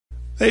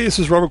Hey, this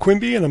is Robert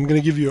Quimby, and I'm going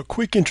to give you a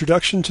quick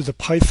introduction to the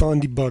Python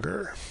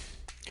debugger.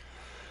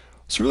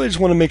 So really I just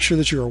want to make sure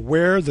that you're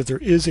aware that there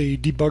is a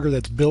debugger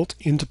that's built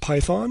into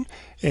Python,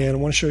 and I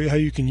want to show you how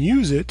you can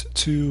use it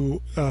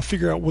to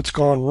figure out what's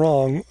gone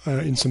wrong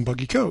in some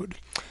buggy code.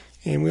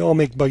 And we all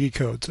make buggy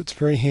code, so it's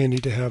very handy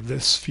to have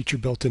this feature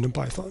built into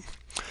Python.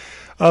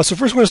 So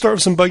first we're going to start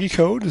with some buggy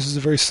code. This is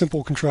a very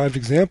simple contrived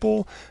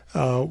example.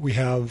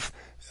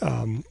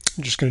 I'm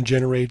just going to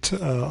generate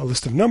a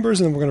list of numbers,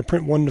 and then we're going to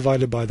print 1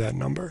 divided by that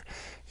number.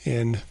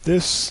 And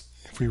this,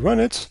 if we run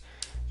it,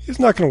 is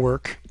not going to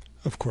work,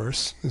 of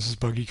course. This is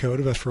buggy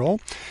code, after all.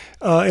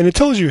 And it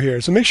tells you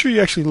here, so make sure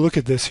you actually look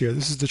at this here.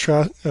 This is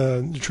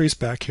the trace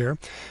back here.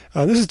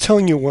 This is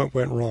telling you what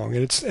went wrong,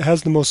 and it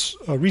has the most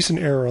recent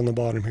error on the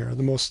bottom here,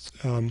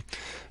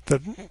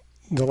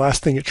 the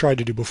last thing it tried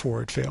to do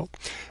before it failed.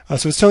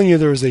 So it's telling you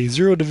there was a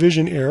 0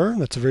 division error.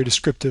 That's a very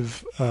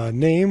descriptive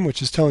name,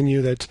 which is telling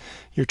you that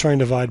you're trying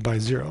to divide by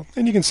 0.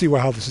 And you can see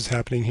how this is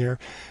happening here.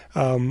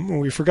 What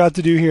we forgot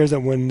to do here is that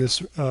when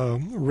this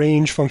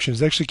range function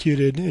is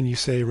executed and you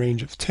say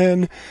range of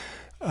 10,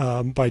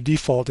 by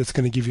default it's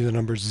going to give you the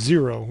numbers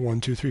 0,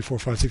 1, 2, 3, 4,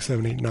 5, 6,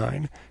 7, 8,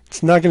 9.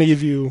 It's not going to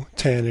give you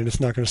 10, and it's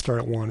not going to start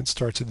at 1. It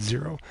starts at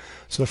 0.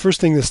 So the first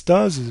thing this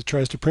does is it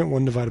tries to print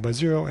 1 divided by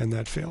 0, and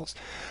that fails.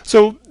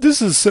 So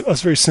this is a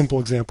very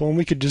simple example, and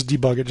we could just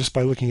debug it just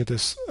by looking at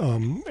this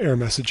error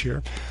message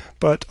here.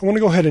 But I want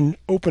to go ahead and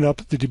open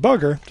up the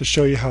debugger to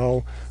show you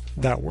how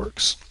that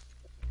works.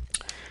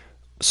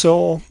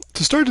 So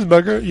to start the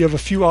debugger, you have a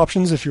few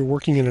options if you're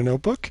working in a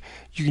notebook.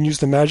 You can use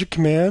the magic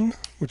command,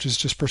 which is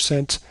just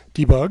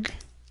 %debug.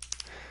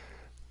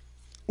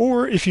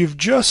 Or if you've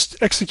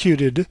just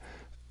executed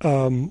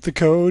the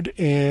code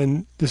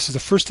and this is the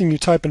first thing you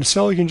type in a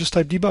cell, you can just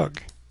type debug,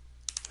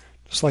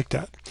 just like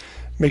that.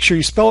 Make sure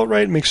you spell it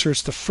right. Make sure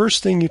it's the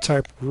first thing you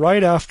type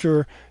right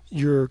after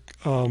your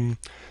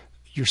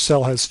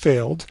cell has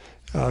failed.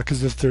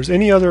 Because if there's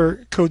any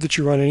other code that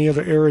you run, any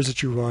other errors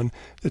that you run,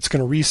 it's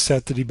going to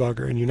reset the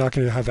debugger, and you're not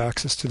going to have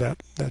access to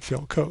that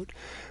failed code.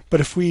 But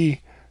if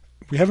we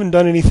haven't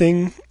done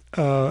anything,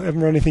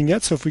 haven't run anything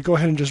yet, so if we go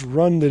ahead and just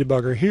run the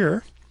debugger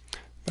here,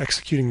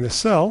 executing this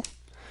cell,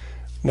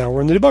 now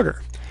we're in the debugger,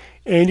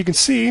 and you can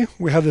see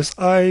we have this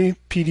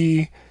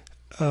ipdb,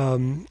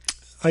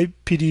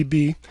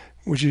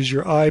 which is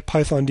your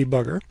ipython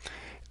debugger,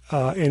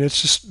 and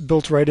it's just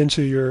built right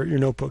into your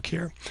notebook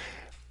here.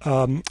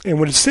 And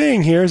what it's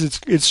saying here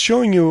is it's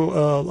showing you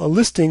a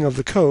listing of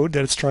the code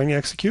that it's trying to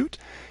execute,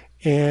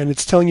 and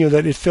it's telling you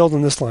that it failed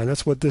on this line.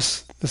 That's what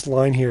this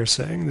line here is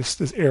saying.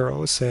 This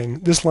arrow is saying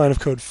this line of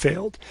code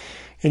failed.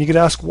 And you could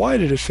ask, why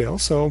did it fail?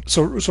 So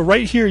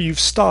right here you've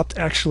stopped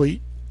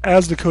actually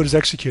as the code is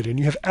executed, and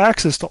you have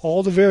access to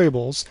all the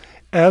variables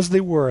as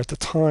they were at the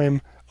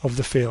time of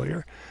the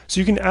failure.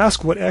 So you can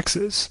ask what x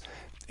is.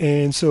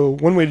 And so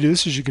one way to do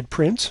this is you could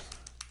print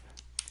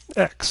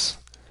x.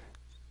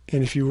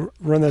 And if you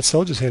run that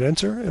cell, just hit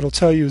enter, it'll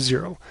tell you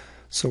 0.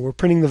 So we're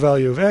printing the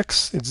value of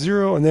x, it's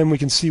 0, and then we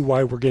can see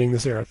why we're getting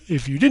this error.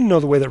 If you didn't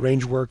know the way that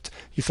range worked,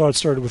 you thought it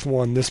started with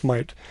 1, this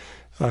might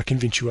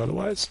convince you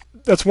otherwise.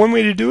 That's one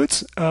way to do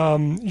it.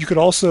 You could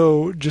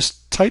also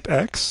just type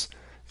x,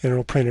 and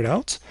it'll print it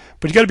out.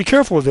 But you got to be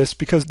careful with this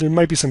because there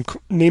might be some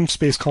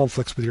namespace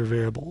conflicts with your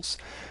variables.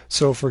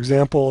 So for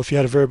example, if you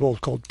had a variable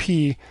called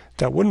p,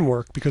 that wouldn't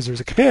work because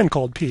there's a command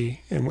called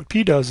p, and what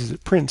p does is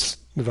it prints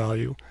the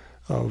value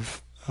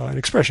of an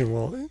expression.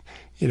 Well,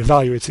 it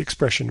evaluates the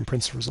expression and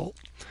prints the result.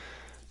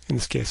 In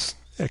this case,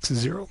 x is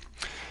 0.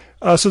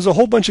 So there's a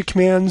whole bunch of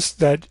commands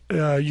that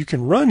you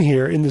can run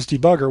here in this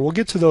debugger. We'll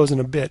get to those in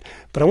a bit,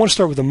 but I want to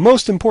start with the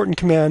most important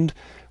command,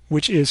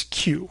 which is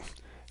q.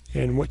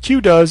 And what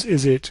q does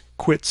is it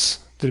quits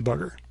the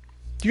debugger.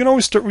 You can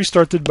always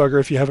restart the debugger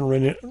if you haven't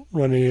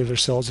run any other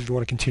cells if you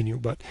want to continue,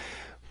 but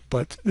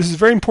this is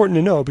very important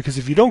to know, because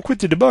if you don't quit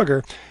the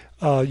debugger,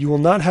 you will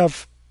not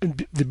have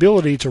the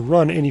ability to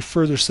run any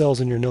further cells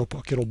in your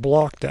notebook. It'll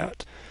block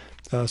that.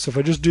 So if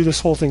I just do this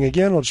whole thing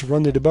again, I'll just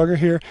run the debugger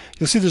here.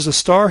 You'll see there's a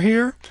star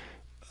here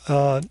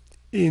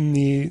in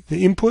the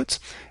inputs,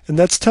 and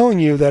that's telling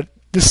you that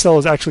this cell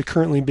is actually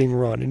currently being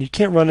run, and you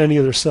can't run any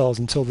other cells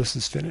until this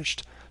is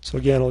finished. So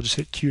again, I'll just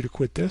hit Q to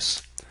quit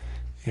this,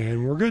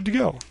 and we're good to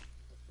go.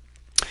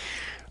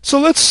 So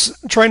let's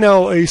try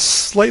now a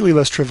slightly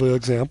less trivial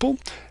example.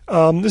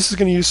 This is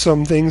going to use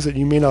some things that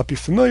you may not be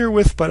familiar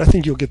with, but I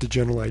think you'll get the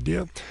general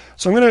idea.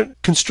 So I'm going to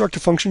construct a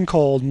function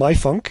called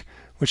myfunc,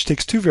 which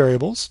takes 2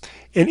 variables,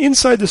 and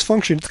inside this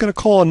function it's going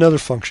to call another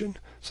function.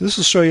 So this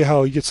will show you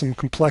how you get some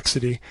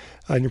complexity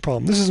in your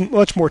problem. This is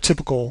much more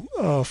typical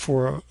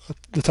for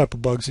the type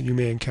of bugs that you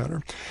may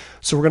encounter.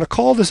 So we're going to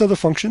call this other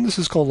function. This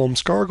is called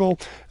lomscargle.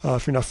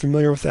 If you're not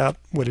familiar with that,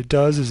 what it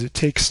does is it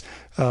takes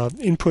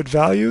input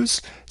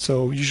values.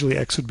 So usually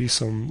x would be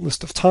some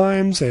list of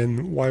times,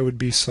 and y would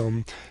be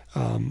some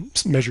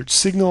measured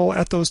signal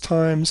at those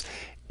times.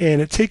 And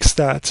it takes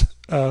that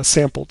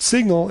sampled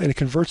signal and it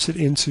converts it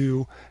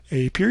into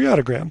a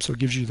periodogram. So it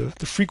gives you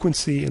the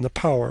frequency and the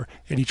power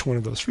at each one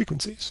of those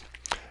frequencies.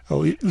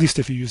 Oh, at least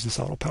if you use this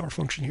auto power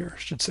function here, I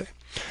should say.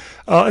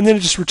 And then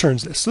it just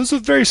returns this. So this is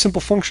a very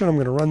simple function. I'm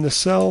going to run this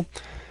cell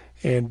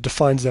and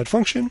defines that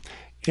function.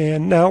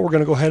 And now we're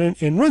going to go ahead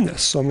and run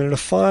this. So I'm going to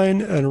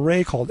define an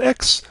array called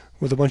x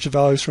with a bunch of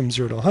values from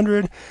 0 to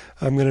 100.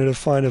 I'm going to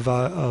define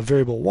a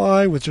variable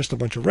y with just a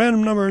bunch of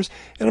random numbers.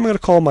 And I'm going to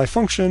call my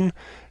function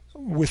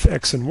with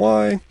x and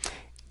y.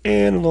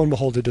 And lo and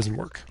behold, it doesn't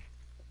work.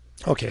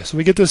 Okay, so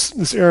we get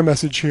this error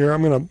message here.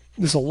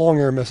 This is a long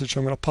error message, so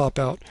I'm going to pop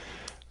out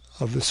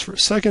of this for a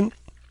second.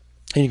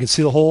 And you can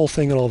see the whole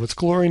thing in all of its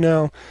glory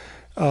now.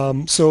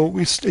 So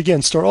we,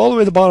 again, start all the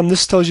way at the bottom.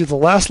 This tells you the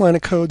last line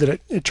of code that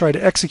it tried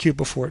to execute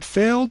before it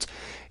failed.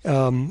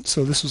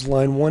 So this was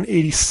line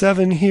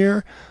 187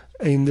 here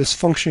in this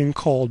function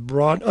called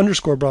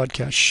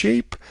 _broadcast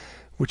shape,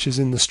 which is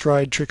in the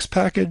stride tricks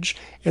package.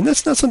 And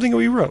that's not something that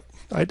we wrote.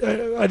 I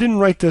didn't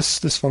write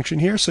this function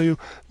here, so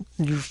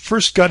your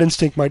first gut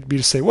instinct might be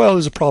to say, well,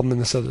 there's a problem in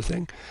this other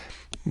thing.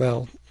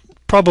 Well,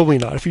 probably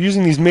not. If you're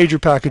using these major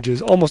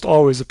packages, almost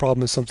always the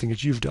problem is something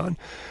that you've done.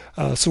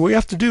 So what we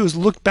have to do is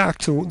look back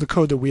to the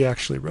code that we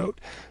actually wrote.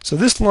 So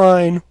this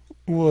line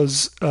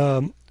was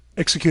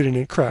executed and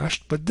it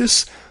crashed, but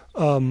this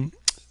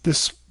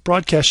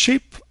broadcast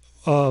shape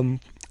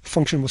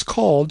function was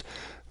called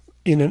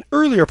in an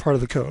earlier part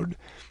of the code,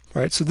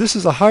 right? So this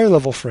is a higher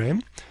level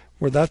frame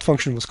where that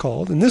function was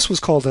called, and this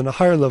was called in a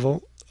higher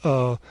level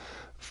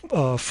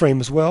frame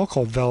as well,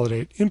 called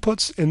validate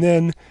inputs. And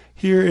then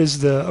here is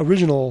the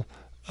original.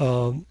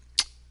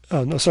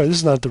 No, sorry, this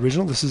is not the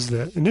original. This is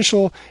the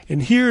initial,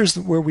 and here is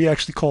where we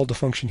actually called the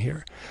function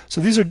here.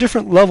 So these are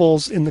different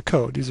levels in the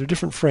code. These are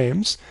different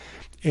frames,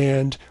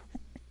 and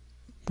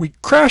we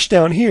crashed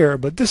down here,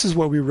 but this is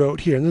what we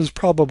wrote here, and this is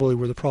probably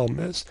where the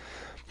problem is.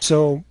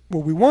 So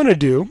what we want to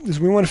do is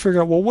we want to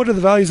figure out, well, what are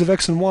the values of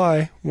x and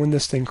y when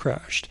this thing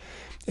crashed?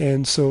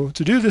 And so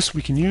to do this,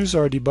 we can use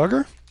our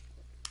debugger.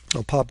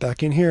 I'll pop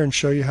back in here and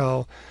show you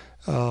how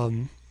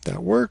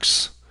that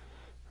works.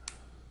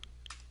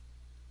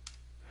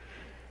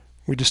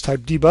 We just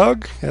type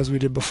debug as we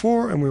did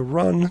before, and we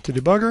run the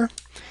debugger,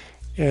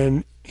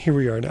 and here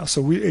we are now.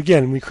 So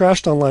we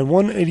crashed on line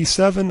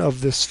 187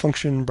 of this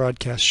function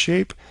broadcast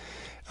shape,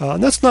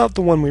 and that's not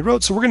the one we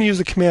wrote. So we're going to use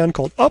a command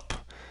called up,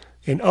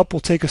 and up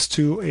will take us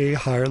to a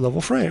higher level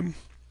frame.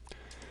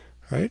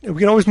 Right? And we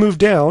can always move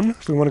down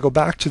if we want to go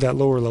back to that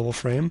lower level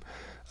frame,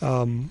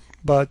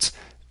 but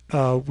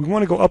we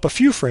want to go up a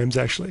few frames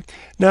actually.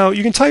 Now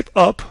you can type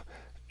up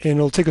and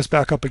it'll take us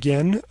back up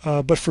again,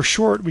 but for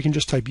short we can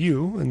just type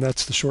U, and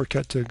that's the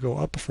shortcut to go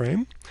up a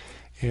frame.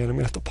 And I'm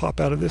going to have to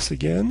pop out of this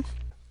again.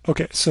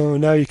 Okay, so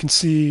now you can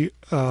see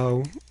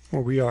where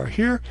we are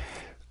here.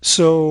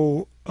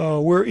 So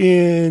we're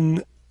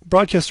in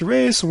broadcast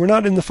arrays, so we're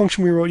not in the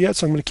function we wrote yet,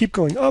 so I'm going to keep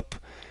going up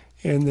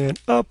and then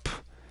up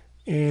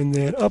and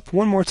then up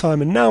one more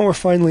time, and now we're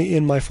finally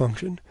in my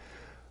function.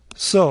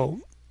 So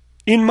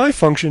in my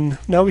function,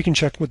 now we can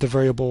check what the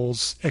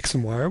variables x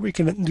and y are. We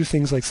can do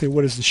things like say,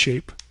 what is the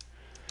shape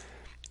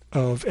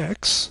of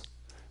x?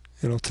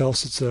 And it'll tell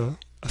us it's a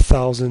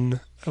 1,000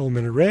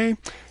 element array.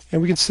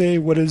 And we can say,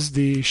 what is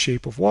the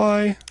shape of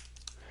y?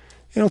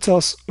 And it'll tell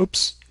us,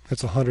 oops,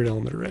 that's a 100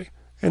 element array.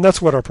 And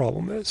that's what our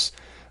problem is.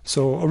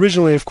 So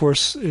originally, of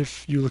course,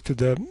 if you looked at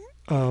the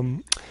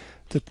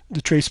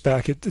trace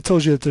back, it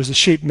tells you that there's a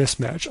shape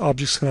mismatch.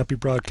 Objects cannot be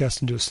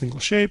broadcast into a single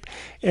shape.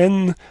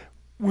 And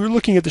we're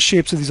looking at the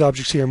shapes of these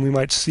objects here, and we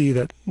might see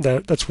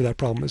that's where that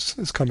problem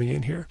is coming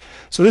in here.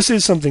 So this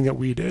is something that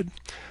we did.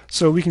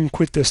 So we can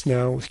quit this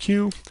now with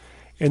Q.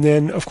 And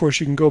then, of course,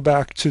 you can go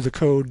back to the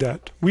code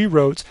that we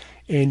wrote,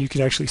 and you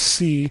can actually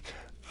see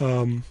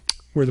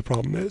where the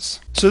problem is.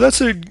 So that's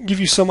to give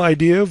you some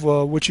idea of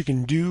what you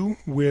can do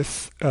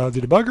with the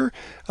debugger.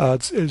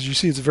 As you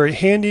see, it's very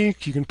handy.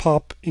 You can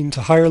pop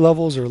into higher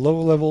levels or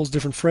lower levels,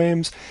 different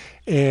frames,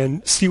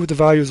 and see what the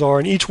values are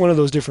in each one of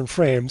those different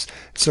frames.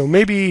 So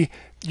maybe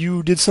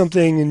you did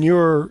something in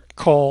your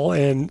call,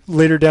 and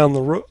later down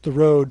the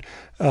road,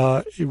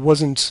 it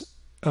wasn't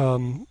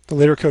the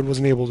later code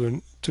wasn't able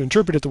to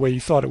interpret it the way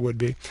you thought it would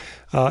be,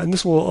 and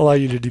this will allow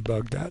you to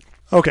debug that.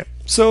 Okay,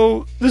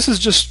 so this is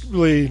just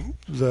really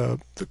the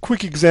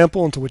quick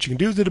example into what you can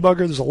do with the debugger.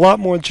 There's a lot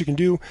more that you can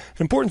do.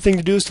 An important thing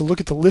to do is to look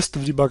at the list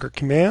of debugger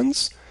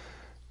commands.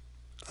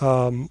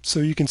 So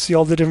you can see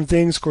all the different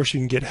things. Of course, you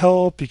can get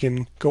help. You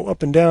can go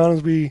up and down,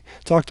 as we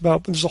talked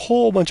about. But there's a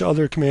whole bunch of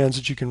other commands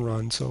that you can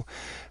run. So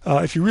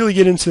if you really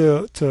get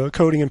into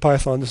coding in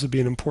Python, this would be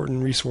an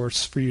important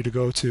resource for you to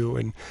go to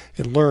and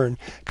learn,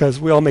 because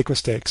we all make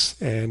mistakes,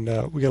 and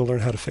we got to learn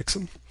how to fix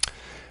them.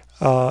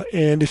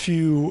 And if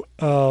you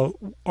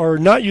are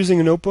not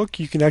using a notebook,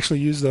 you can actually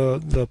use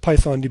the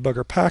Python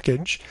debugger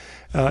package,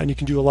 and you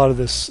can do a lot of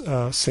this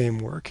same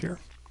work here.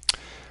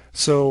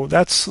 So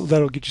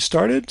that'll get you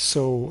started.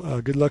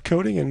 So good luck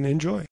coding and enjoy.